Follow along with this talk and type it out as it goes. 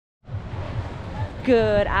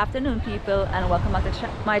Good afternoon, people, and welcome back to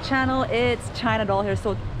my channel. It's China Doll here.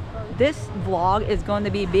 So this vlog is going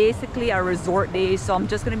to be basically a resort day, so I'm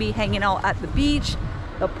just going to be hanging out at the beach,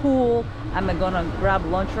 the pool. I'm gonna grab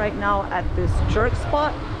lunch right now at this jerk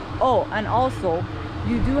spot. Oh, and also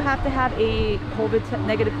you do have to have a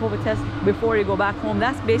negative COVID test before you go back home.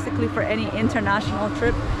 That's basically for any international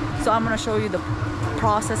trip, so I'm going to show you the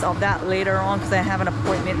process of that later on because I have an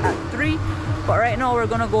appointment at 3. But right now we're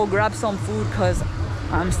gonna go grab some food because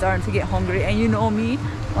I'm starting to get hungry, and you know me,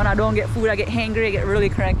 when I don't get food I get hangry, I get really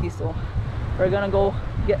cranky. So we're gonna go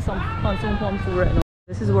get some consume some food right now.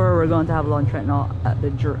 This is where we're going to have lunch right now, at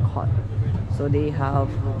the jerk hut. So they have,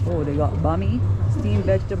 oh, they got bami, steamed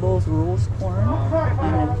vegetables, roast corn,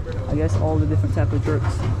 and I guess all the different type of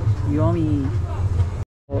jerks. Yummy.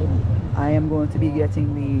 I am going to be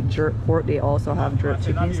getting the jerk pork. They also have jerk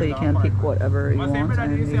chicken, so you can pick whatever you want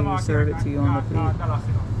and they serve it to you on the plate.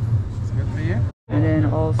 And then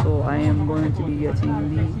also I am going to be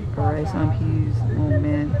getting the rice and peas. Oh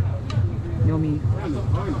man, yummy.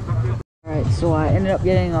 Alright, so I ended up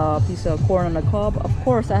getting a piece of corn on the cob. Of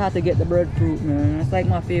course I had to get the breadfruit, man. It's like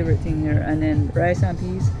my favorite thing here. And then rice and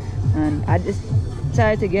peas. And I just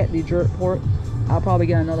decided to get the jerk pork. I'll probably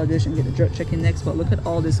get another dish and get the jerk chicken next, but look at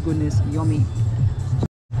all this goodness, yummy.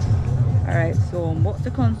 Alright, so I'm about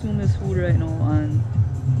to consume this food right now and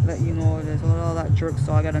let you know there's all that jerk sauce.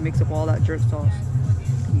 I gotta mix up all that jerk sauce.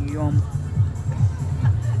 Yum.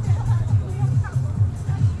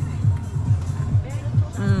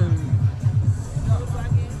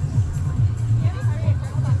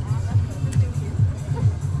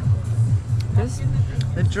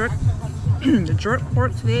 The jerk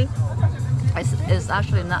pork today is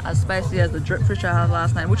actually not as spicy as the jerk fish I had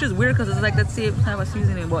last night, which is weird because it's like that same type of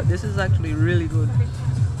seasoning, but this is actually really good.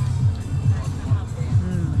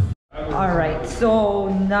 Alright, so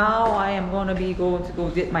now I am going to go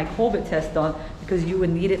get my COVID test done because you would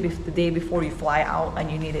need it the day before you fly out,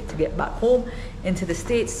 and you need it to get back home into the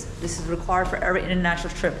States. This is required for every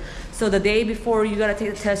international trip. So the day before you got to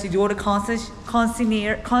take the test, you go to concierge,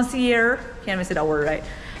 can't even say that word right,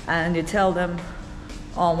 and you tell them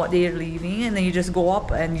on what day you're leaving, and then you just go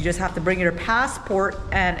up and you just have to bring your passport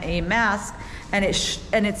and a mask, and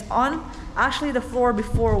it's on actually the floor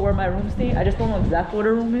before where my room stay. I just don't know exactly what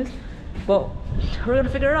the room is, but we're gonna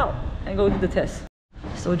figure it out and go do the test.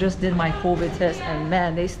 So just did my COVID test, and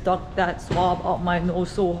man, they stuck that swab up my nose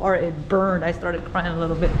so hard it burned. I started crying a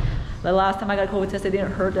little bit. The last time I got a COVID test, it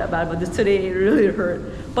didn't hurt that bad, but this today it really hurt.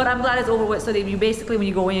 But I'm glad it's over with. So you basically, when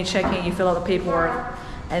you go in, you check in, you fill out the paperwork,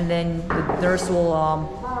 and then the nurse will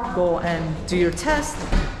go and do your test.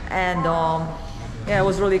 And yeah, it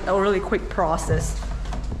was a really quick process.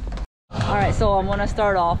 Alright, so I'm gonna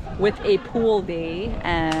start off with a pool day,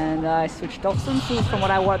 and I switched up some shoes from what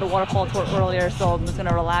I wore at the waterfall tour earlier, so I'm just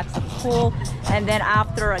gonna relax at the pool. And then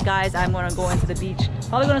after, guys, I'm gonna go into the beach.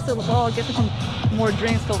 Probably gonna sit, get some more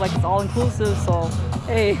drinks because like it's all inclusive, so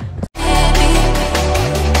hey.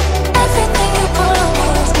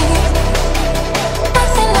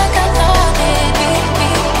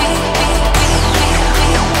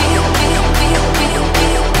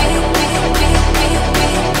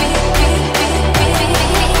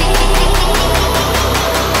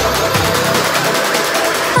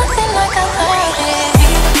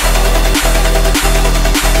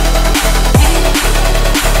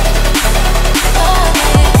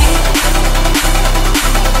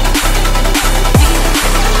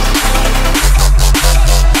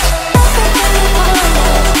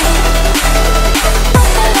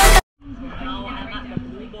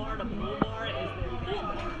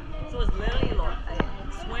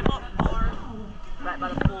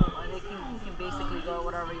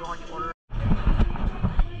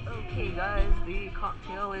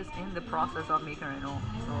 Cocktail is in the process of making right now.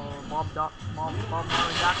 So Bob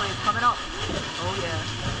exactly is coming up. Oh yeah,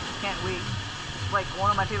 can't wait. It's like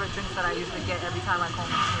one of my favorite drinks that I usually get every time I come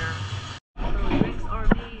here. So drinks are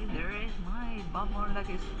made. There is my Bob Marley. Like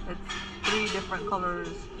it's 3 different colors,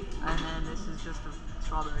 and then this is just a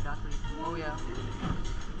strawberry daiquiri. Oh yeah.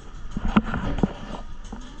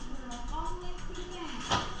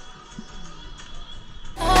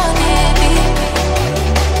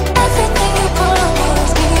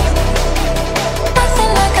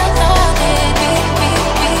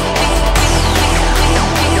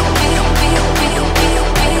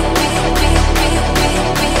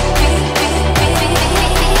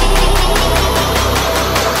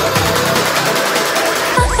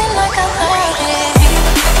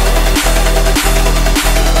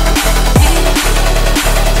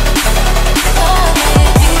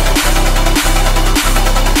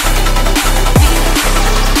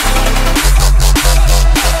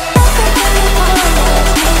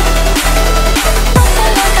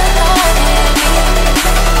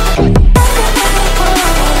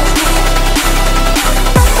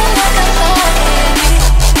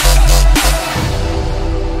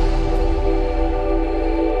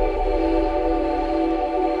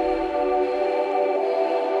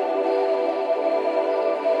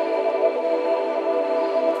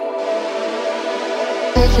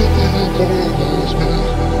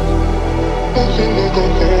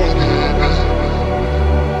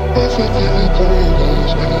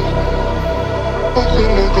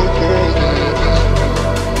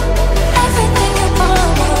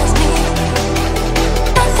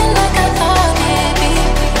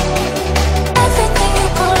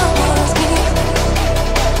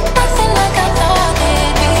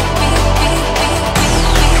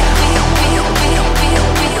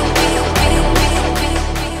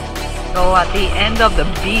 the end of the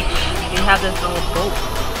beach, they have this little boat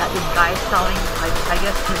that this guy is selling, like, I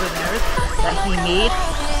guess souvenirs that he made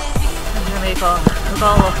in Jamaica with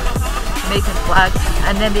all the Jamaican flags.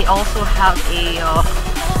 And then they also have a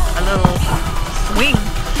little swing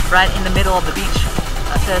right in the middle of the beach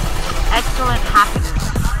that says excellent happiness.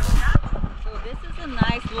 So this is a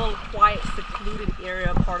nice little quiet secluded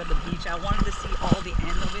area part of the beach. I wanted to see all the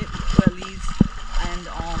end of it where it leads, and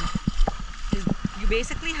you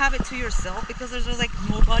basically have it to yourself because there's just like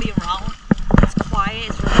nobody around. It's quiet,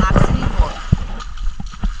 it's relaxing.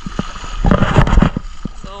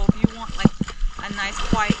 So if you want like a nice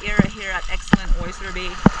quiet area here at Excellent Oyster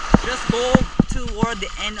Bay, just go toward the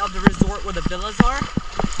end of the resort where the villas are,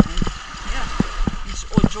 and yeah, you just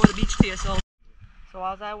enjoy the beach to yourself. So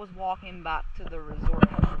as I was walking back to the resort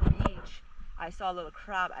from the beach, I saw a little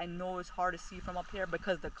crab. I know it's hard to see from up here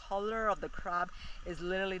because the color of the crab is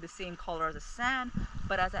literally the same color as the sand,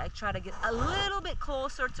 but as I try to get a little bit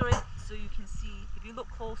closer to it so you can see, if you look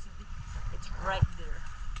close, it's right there.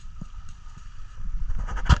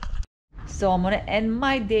 So I'm gonna end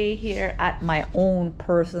my day here at my own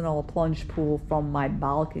personal plunge pool from my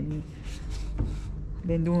balcony.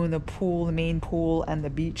 Been doing the pool, the main pool, and the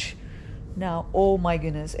beach. Now, oh my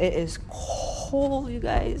goodness, it is cold, you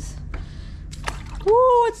guys.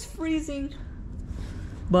 Woo, it's freezing.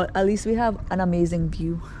 But at least we have an amazing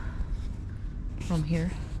view from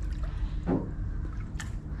here.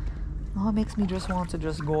 Oh, it makes me just want to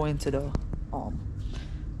just go into the what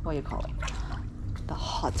do you call it? The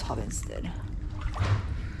hot tub instead.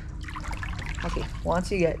 Okay,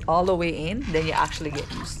 once you get all the way in, then you actually get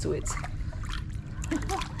used to it.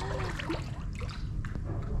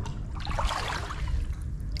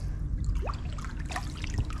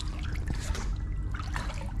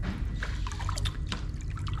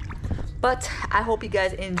 But I hope you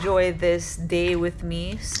guys enjoy this day with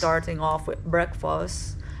me, starting off with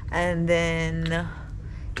breakfast and then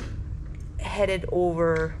headed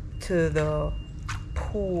over to the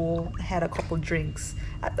pool, had a couple drinks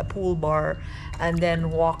at the pool bar, and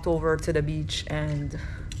then walked over to the beach, and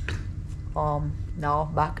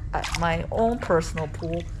now back at my own personal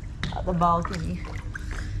pool at the balcony.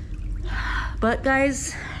 But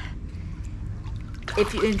guys,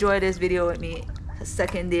 if you enjoyed this video with me,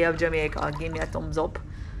 second day of Jamaica, give me a thumbs up,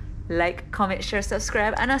 like, comment, share,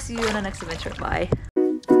 subscribe, and I'll see you in the next adventure. Bye.